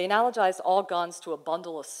 they analogized all guns to a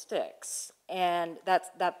bundle of sticks. And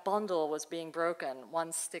that bundle was being broken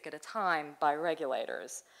one stick at a time by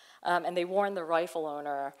regulators. And they warned the rifle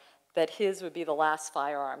owner that his would be the last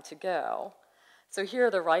firearm to go. So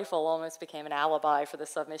here the rifle almost became an alibi for the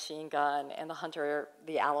submachine gun, and the hunter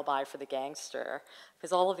the alibi for the gangster,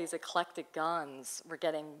 because all of these eclectic guns were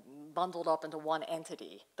getting bundled up into one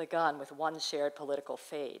entity, the gun with one shared political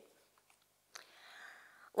fate.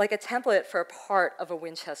 Like a template for a part of a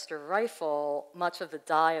Winchester rifle, much of the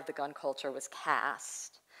die of the gun culture was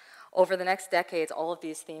cast. Over the next decades, all of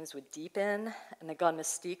these themes would deepen, and the gun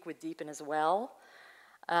mystique would deepen as well.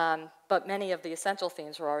 But many of the essential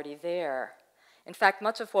themes were already there. In fact,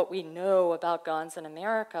 much of what we know about guns in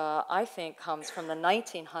America, I think, comes from the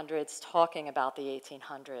 1900s talking about the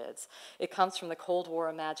 1800s. It comes from the Cold War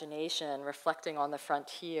imagination reflecting on the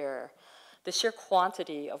frontier. The sheer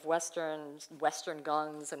quantity of Western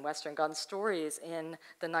guns and Western gun stories in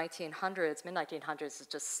the 1900s, mid-1900s, is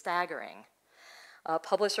just staggering.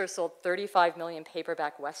 Publishers sold 35 million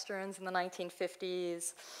paperback Westerns in the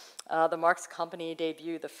 1950s. The Marx Company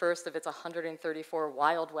debuted the first of its 134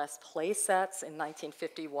 Wild West play sets in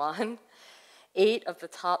 1951. 8 of the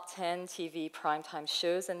top 10 TV primetime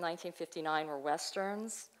shows in 1959 were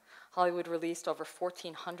Westerns. Hollywood released over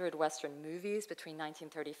 1,400 Western movies between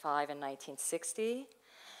 1935 and 1960.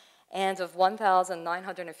 And of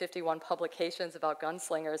 1,951 publications about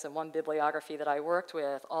gunslingers and one bibliography that I worked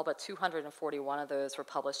with, all but 241 of those were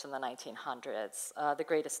published in the 1900s, the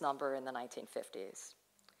greatest number in the 1950s.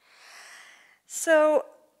 So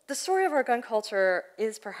the story of our gun culture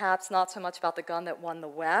is perhaps not so much about the gun that won the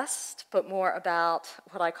West, but more about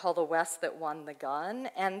what I call the West that won the gun.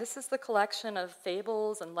 And this is the collection of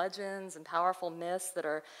fables and legends and powerful myths that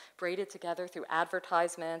are braided together through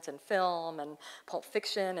advertisement and film and pulp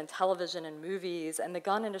fiction and television and movies, and the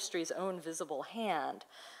gun industry's own visible hand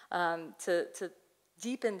to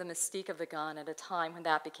deepen the mystique of the gun at a time when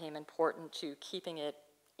that became important to keeping it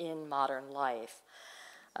in modern life.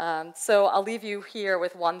 So I'll leave you here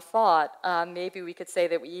with one thought. Maybe we could say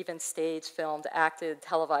that we even staged, filmed, acted,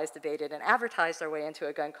 televised, debated, and advertised our way into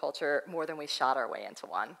a gun culture more than we shot our way into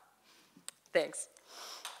one. Thanks.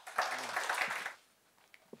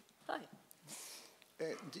 Hi.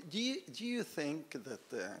 Do you think that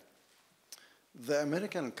the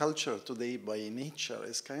American culture today by nature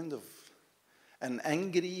is kind of an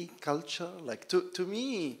angry culture? Like to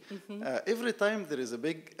me, every time there is a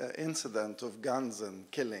big incident of guns and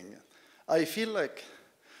killing, I feel like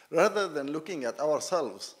rather than looking at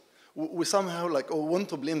ourselves, we somehow like want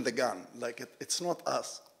to blame the gun. Like it's not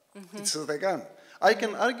us, it's the gun. I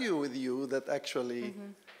can argue with you that actually,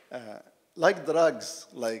 like drugs,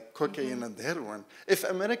 like cocaine and heroin, if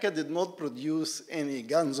America did not produce any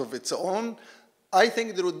guns of its own, I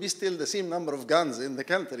think there would be still the same number of guns in the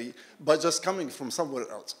country, but just coming from somewhere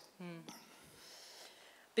else.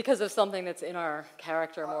 Because of something that's in our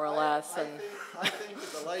character, more or less. I think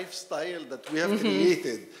the lifestyle that we have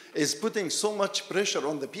created is putting so much pressure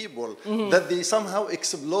on the people that they somehow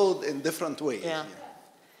explode in different ways. Yeah.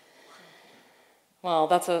 Well,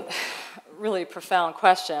 that's a really profound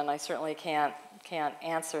question. I certainly can't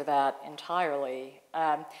answer that entirely.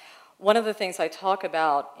 One of the things I talk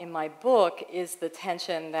about in my book is the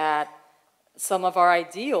tension that some of our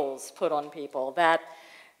ideals put on people, that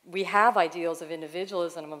we have ideals of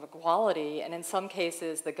individualism, of equality, and in some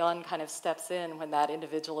cases the gun kind of steps in when that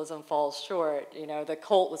individualism falls short. You know, the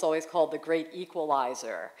Colt was always called the great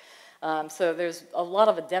equalizer. So there's a lot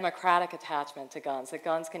of a democratic attachment to guns, that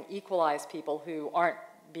guns can equalize people who aren't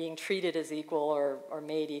being treated as equal or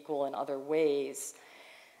made equal in other ways.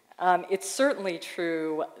 It's certainly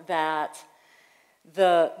true that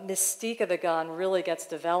the mystique of the gun really gets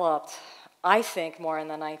developed, I think, more in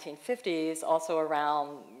the 1950s, also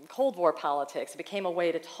around Cold War politics. It became a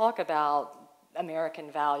way to talk about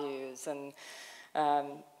American values and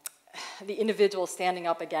the individual standing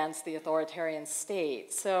up against the authoritarian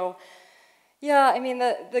state. So, yeah, I mean,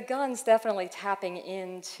 the gun's definitely tapping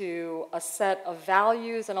into a set of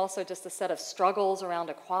values and also just a set of struggles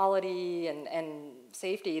around equality and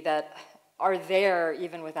safety that are there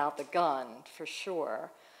even without the gun, for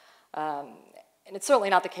sure. And it's certainly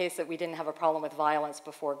not the case that we didn't have a problem with violence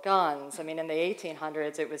before guns. I mean, in the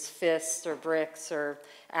 1800s, it was fists or bricks or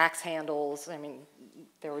axe handles. I mean,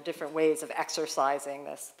 there were different ways of exercising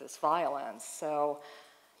this violence. So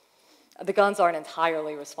the guns aren't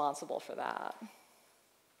entirely responsible for that.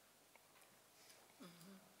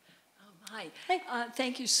 Hi.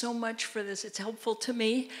 Thank you so much for this. It's helpful to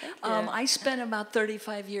me. Thank you. I spent about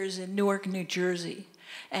 35 years in Newark, New Jersey,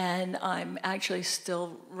 and I'm actually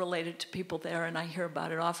still related to people there, and I hear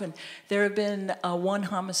about it often. There have been one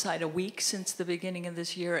homicide a week since the beginning of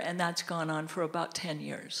this year, and that's gone on for about 10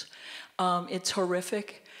 years. It's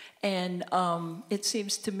horrific, and it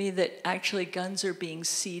seems to me that actually guns are being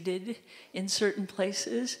seeded in certain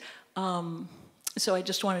places. So I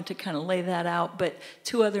just wanted to kind of lay that out. But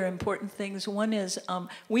two other important things. One is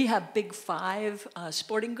we have Big Five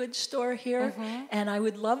sporting goods store here, and I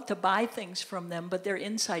would love to buy things from them, but their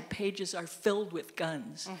inside pages are filled with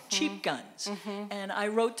guns, cheap guns. And I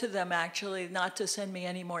wrote to them actually not to send me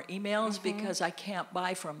any more emails because I can't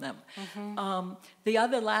buy from them. The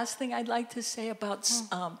other last thing I'd like to say about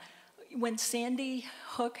when Sandy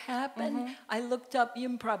Hook happened, I looked up,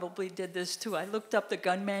 you probably did this too, I looked up the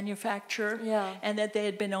gun manufacturer, and that they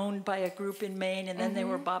had been owned by a group in Maine, and then they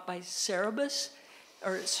were bought by Cerebus,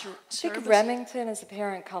 or I think Remington is the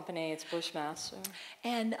parent company, it's Bushmaster.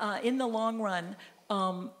 And in the long run,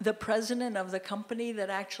 the president of the company that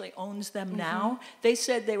actually owns them now, they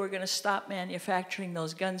said they were going to stop manufacturing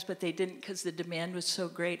those guns, but they didn't because the demand was so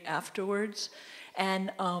great afterwards.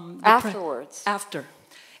 And Afterwards? After.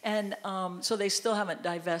 And so they still haven't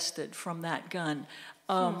divested from that gun.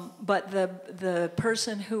 But the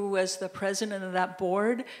person who was the president of that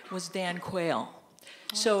board was Dan Quayle.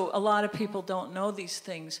 So a lot of people don't know these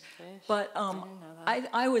things. But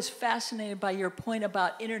I was fascinated by your point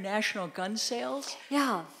about international gun sales.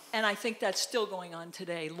 Yeah. And I think that's still going on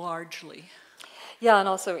today, largely. Yeah, and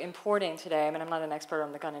also importing today. I mean, I'm not an expert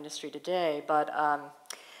on the gun industry today, but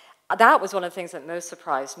that was one of the things that most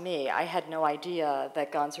surprised me. I had no idea that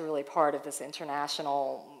guns were really part of this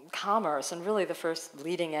international commerce and really the first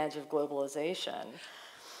leading edge of globalization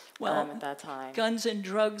at that time. Guns and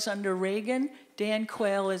drugs under Reagan, Dan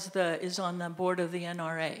Quayle is on the board of the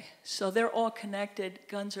NRA. So they're all connected.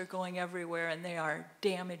 Guns are going everywhere, and they are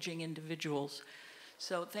damaging individuals.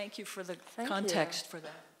 So thank you for the context for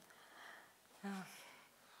that.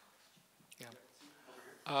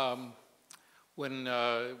 Yeah. When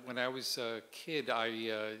I was a kid,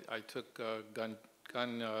 I took gun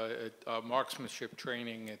marksmanship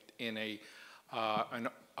training in a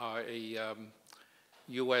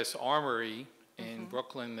U.S. Armory in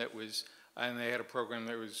Brooklyn that was, and they had a program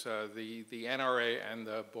that was the NRA and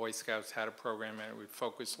the Boy Scouts had a program, and it would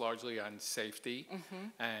focus largely on safety.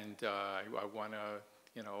 And I won a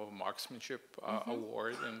marksmanship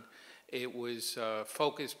award, and it was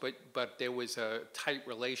focused, but there was a tight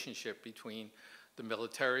relationship between the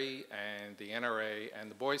military and the NRA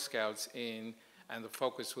and the Boy Scouts and the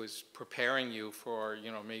focus was preparing you for,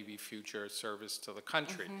 maybe future service to the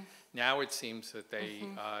country. Now it seems that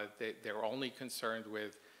they're only concerned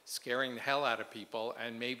with scaring the hell out of people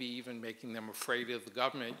and maybe even making them afraid of the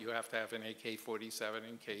government. You have to have an AK-47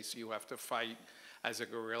 in case you have to fight as a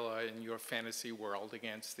guerrilla in your fantasy world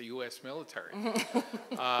against the U.S. military.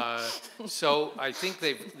 So I think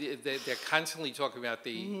they're constantly talking about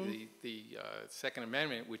the Second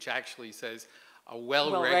Amendment, which actually says a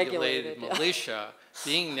well-regulated militia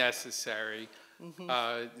being necessary,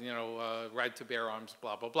 right to bear arms,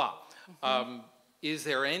 blah, blah, blah. Is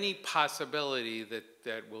there any possibility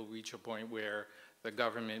that we'll reach a point where the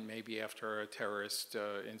government, maybe after a terrorist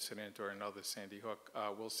incident or another Sandy Hook,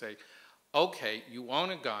 will say, okay, you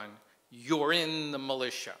own a gun, you're in the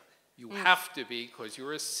militia. You have to be because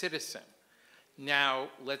you're a citizen. Now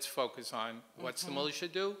let's focus on what's the militia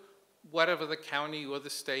do? Whatever the county or the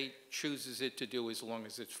state chooses it to do as long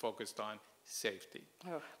as it's focused on safety.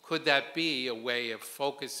 Could that be a way of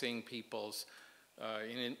focusing people's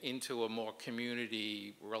into a more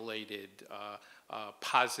community-related,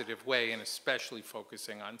 positive way, and especially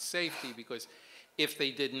focusing on safety, because if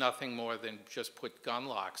they did nothing more than just put gun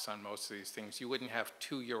locks on most of these things, you wouldn't have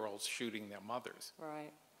 2-year-olds shooting their mothers.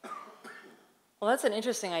 Right. Well, that's an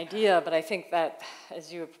interesting idea, but I think that,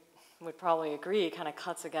 as you would probably agree, kind of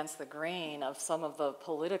cuts against the grain of some of the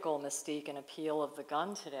political mystique and appeal of the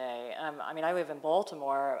gun today. I mean, I live in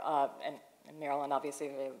Baltimore, and Maryland, obviously,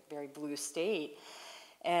 a very blue state.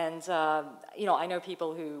 And, you know, I know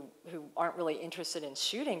people who aren't really interested in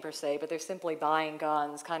shooting per se, but they're simply buying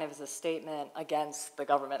guns kind of as a statement against the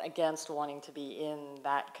government, against wanting to be in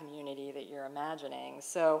that community that you're imagining.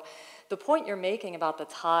 So the point you're making about the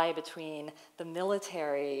tie between the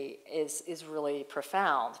military is really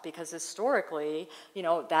profound, because historically, you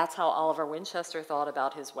know, that's how Oliver Winchester thought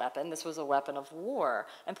about his weapon. This was a weapon of war.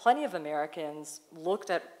 And plenty of Americans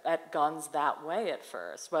looked at guns that way at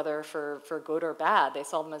first, whether for good or bad. They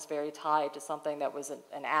saw them as very tied to something that was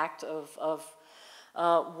an act of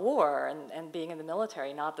war and being in the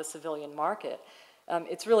military, not the civilian market.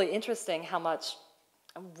 It's really interesting how much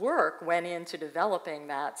work went into developing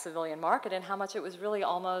that civilian market, and how much it was really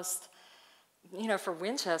almost, you know, for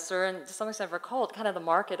Winchester and to some extent for Colt, kind of the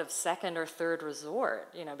market of second or third resort,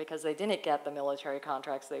 you know, because they didn't get the military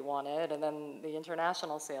contracts they wanted, and then the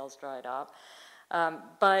international sales dried up.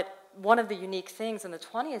 But one of the unique things in the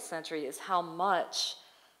 20th century is how much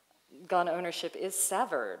gun ownership is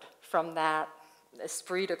severed from that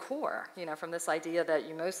esprit de corps, you know, from this idea that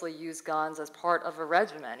you mostly use guns as part of a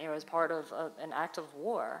regiment, you know, as part of an act of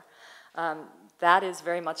war. That is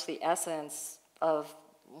very much the essence of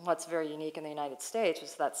what's very unique in the United States,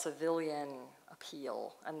 is that civilian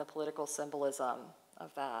appeal and the political symbolism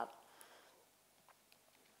of that.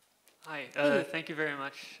 Hi, Hey. thank you very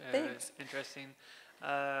much. It was interesting.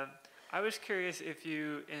 I was curious if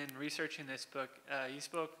you, in researching this book, you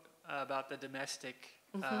spoke about the domestic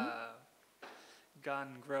gun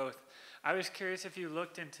growth. I was curious if you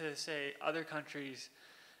looked into, say, other countries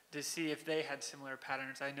to see if they had similar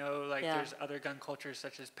patterns. I know, like, there's other gun cultures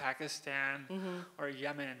such as Pakistan or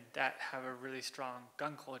Yemen that have a really strong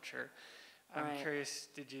gun culture. I'm curious,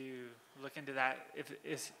 did you look into that,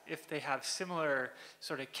 if they have similar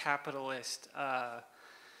sort of capitalist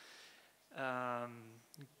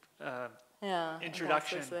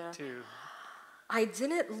introduction to... I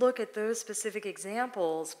didn't look at those specific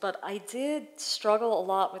examples, but I did struggle a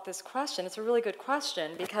lot with this question. It's a really good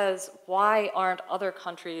question, because why aren't other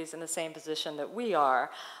countries in the same position that we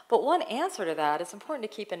are? But one answer to that is important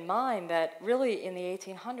to keep in mind that really in the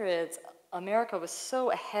 1800s, America was so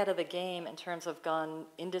ahead of the game in terms of gun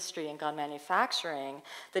industry and gun manufacturing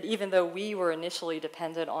that even though we were initially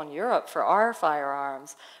dependent on Europe for our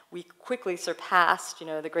firearms, we quickly surpassed, you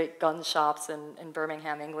know, the great gun shops in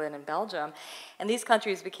Birmingham, England, and Belgium. And these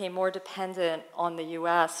countries became more dependent on the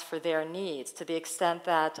U.S. for their needs, to the extent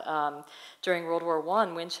that during World War I,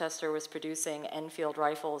 Winchester was producing Enfield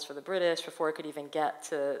rifles for the British before it could even get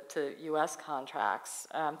to U.S. contracts.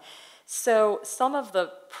 So some of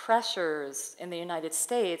the pressures in the United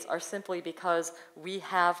States are simply because we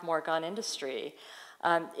have more gun industry.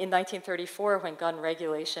 In 1934, when gun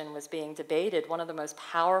regulation was being debated, one of the most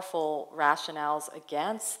powerful rationales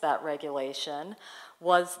against that regulation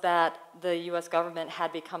was that the US government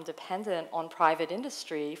had become dependent on private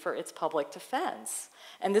industry for its public defense.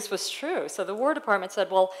 And this was true. So the War Department said,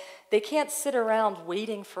 well, they can't sit around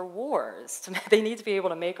waiting for wars. They need to be able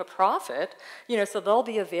to make a profit, you know, so they'll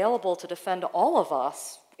be available to defend all of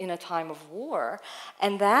us in a time of war.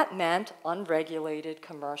 And that meant unregulated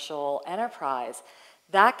commercial enterprise.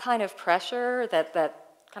 That kind of pressure that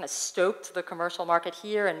kind of stoked the commercial market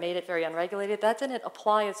here and made it very unregulated, that didn't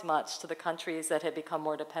apply as much to the countries that had become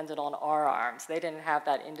more dependent on our arms. They didn't have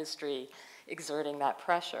that industry exerting that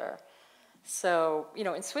pressure. So, you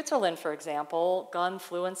know, in Switzerland, for example, gun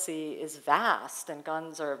fluency is vast, and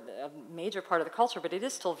guns are a major part of the culture, but it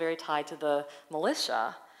is still very tied to the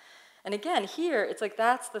militia. And again, here, it's like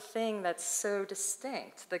that's the thing that's so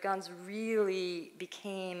distinct. The guns really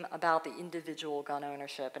became about the individual gun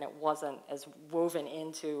ownership, and it wasn't as woven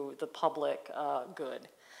into the public good.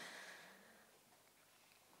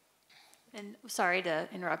 And sorry to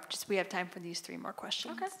interrupt, just we have time for these 3 more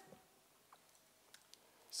questions. Okay.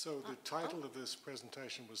 So the title of this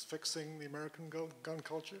presentation was Fixing the American Gun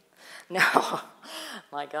Culture? No,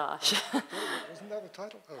 my gosh. Wasn't that the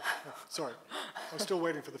title? Oh, sorry. I'm still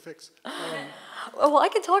waiting for the fix. Well, I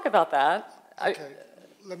can talk about that. Okay,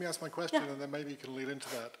 let me ask my question and then maybe you can lead into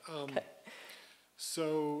that. Okay.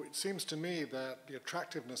 So it seems to me that the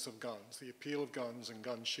attractiveness of guns, the appeal of guns and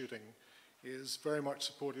gun shooting, is very much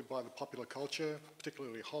supported by the popular culture,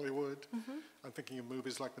 particularly Hollywood. I'm thinking of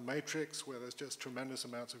movies like The Matrix, where there's just tremendous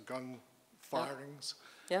amounts of gun firings,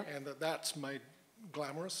 and that's made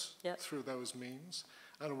glamorous through those means.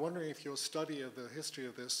 And I'm wondering if your study of the history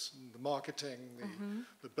of this, the marketing,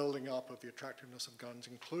 the building up of the attractiveness of guns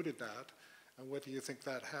included that, and whether you think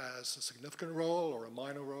that has a significant role or a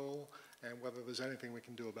minor role, and whether there's anything we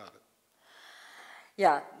can do about it.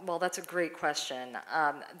 Yeah, well, that's a great question.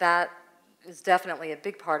 That is definitely a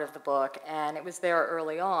big part of the book, and it was there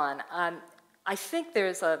early on. I think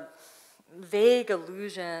there's a vague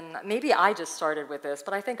illusion, maybe I just started with this,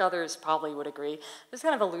 but I think others probably would agree. There's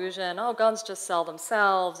kind of illusion, oh, guns just sell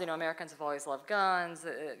themselves, you know, Americans have always loved guns.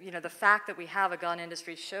 You know, the fact that we have a gun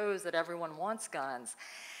industry shows that everyone wants guns.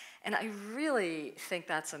 And I really think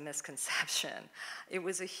that's a misconception. It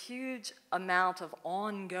was a huge amount of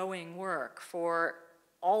ongoing work for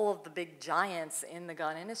all of the big giants in the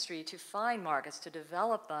gun industry to find markets, to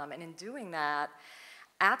develop them, and in doing that,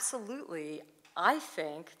 absolutely, I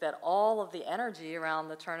think that all of the energy around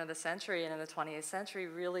the turn of the century and in the 20th century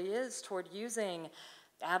really is toward using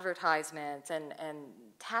advertisement and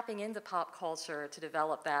tapping into pop culture to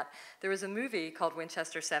develop that. There was a movie called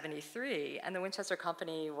Winchester 73, and the Winchester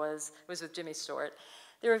Company was with Jimmy Stewart.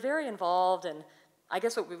 They were very involved in, I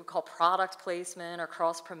guess, what we would call product placement or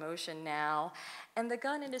cross-promotion now. And the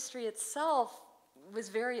gun industry itself was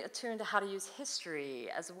very attuned to how to use history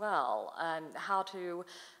as well, and how to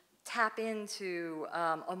tap into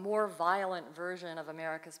a more violent version of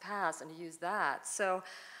America's past and to use that. So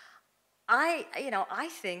I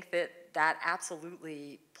think that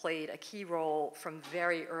absolutely played a key role from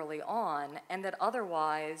very early on, and that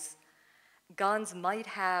otherwise guns might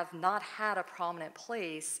have not had a prominent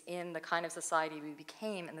place in the kind of society we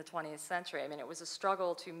became in the 20th century. I mean, it was a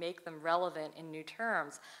struggle to make them relevant in new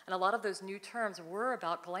terms, and a lot of those new terms were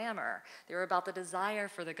about glamour. They were about the desire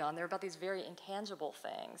for the gun. They were about these very intangible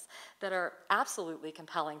things that are absolutely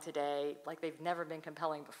compelling today, like they've never been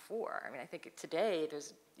compelling before. I mean, I think today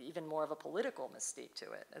there's even more of a political mystique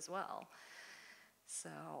to it as well. So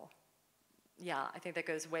yeah, I think that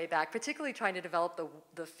goes way back, particularly trying to develop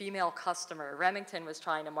the female customer. Remington was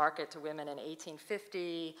trying to market to women in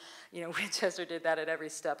 1850. You know, Winchester did that at every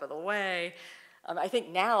step of the way. I think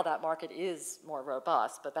now that market is more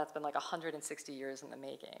robust, but that's been like 160 years in the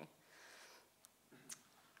making.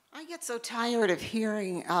 I get so tired of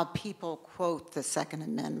hearing people quote the Second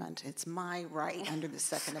Amendment. It's my right under the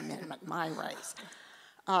Second Amendment, my rights.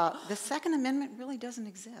 The Second Amendment really doesn't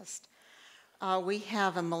exist. We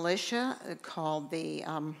have a militia called the,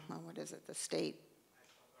 the State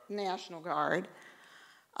National Guard.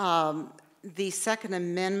 The Second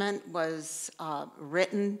Amendment was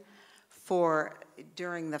written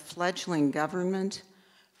during the fledgling government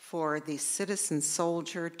for the citizen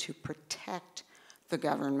soldier to protect the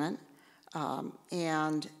government,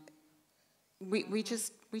 and we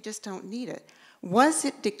just don't need it. Was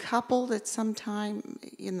it decoupled at some time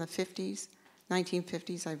in the 50s,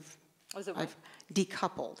 1950s? I've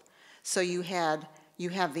decoupled. So you have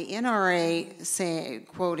the NRA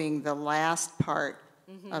quoting the last part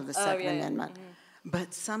of the Second Amendment,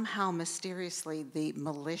 but somehow mysteriously the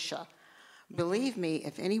militia. Believe me,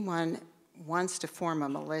 if anyone wants to form a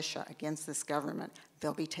militia against this government,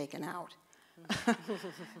 they'll be taken out.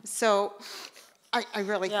 So I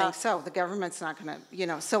really think so. The government's not going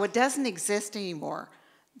to, so it doesn't exist anymore.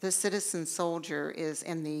 The citizen soldier is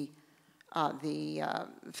in the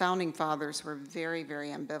founding fathers were very, very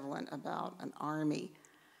ambivalent about an army.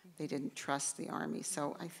 They didn't trust the army.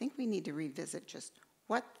 So I think we need to revisit just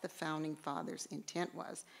what the founding fathers' intent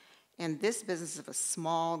was. And this business of a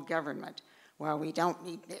small government, well, we don't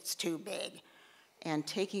need, it's too big, and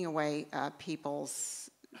taking away people's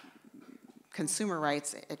consumer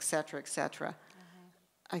rights, et cetera,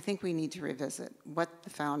 I think we need to revisit what the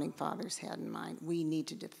founding fathers had in mind. We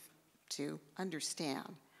need to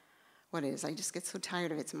understand what it is. I just get so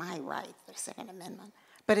tired of it's my right, the Second Amendment.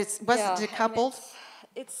 But was it decoupled?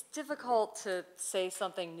 It's difficult to say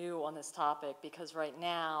something new on this topic because right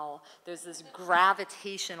now there's this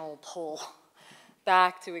gravitational pull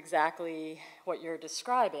back to exactly what you're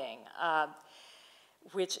describing,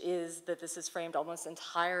 which is that this is framed almost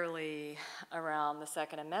entirely around the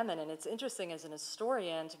Second Amendment. And it's interesting as an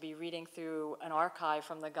historian to be reading through an archive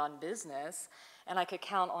from the gun business, and I could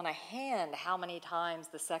count on a hand how many times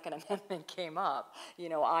the Second Amendment came up,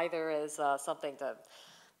 either as something to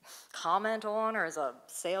comment on or as a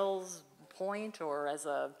sales point or as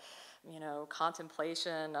a,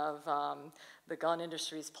 contemplation of the gun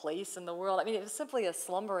industry's place in the world. I mean, it was simply a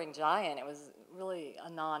slumbering giant. It was really a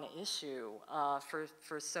non-issue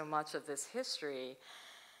for so much of this history.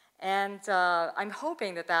 And I'm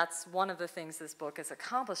hoping that that's one of the things this book is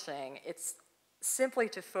accomplishing. It's simply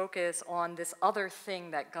to focus on this other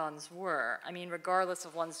thing that guns were. I mean, regardless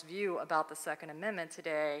of one's view about the Second Amendment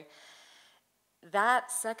today,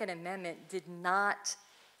 that Second Amendment did not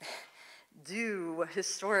do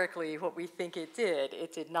historically what we think it did.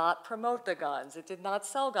 It did not promote the guns. It did not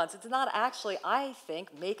sell guns. It did not actually, I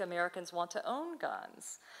think, make Americans want to own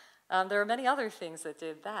guns. There are many other things that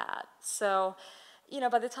did that. So, you know,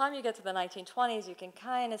 by the time you get to the 1920s, you can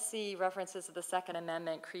kind of see references to the Second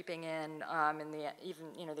Amendment creeping in the even,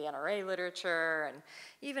 you know, the NRA literature and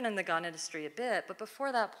even in the gun industry a bit. But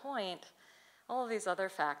before that point, all of these other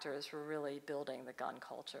factors were really building the gun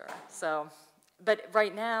culture. So, but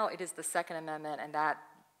right now it is the Second Amendment, and that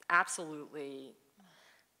absolutely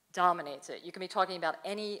dominates it. You can be talking about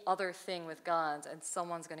any other thing with guns, and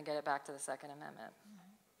someone's going to get it back to the Second Amendment.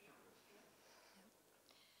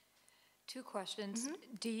 Two questions.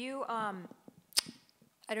 Do you, I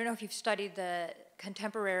don't know if you've studied the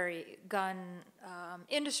contemporary gun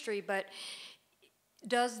industry, but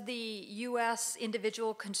does the U.S.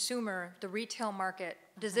 individual consumer, the retail market,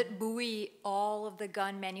 does it buoy all of the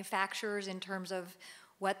gun manufacturers in terms of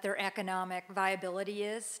what their economic viability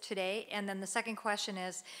is today? And then the second question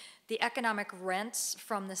is, the economic rents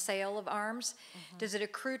from the sale of arms, does it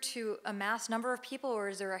accrue to a mass number of people, or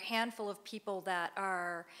is there a handful of people that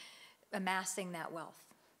are amassing that wealth?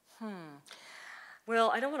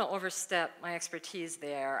 Well, I don't want to overstep my expertise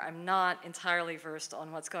there. I'm not entirely versed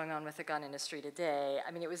on what's going on with the gun industry today.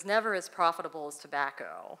 I mean, it was never as profitable as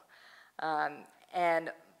tobacco.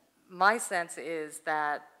 And my sense is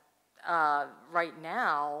that right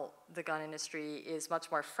now, the gun industry is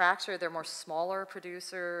much more fractured. There are more smaller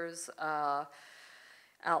producers out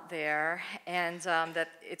there, and that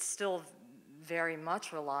it's still very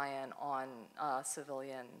much reliant on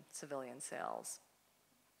civilian sales.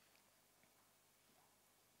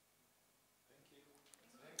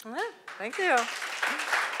 Thank you. Thank you.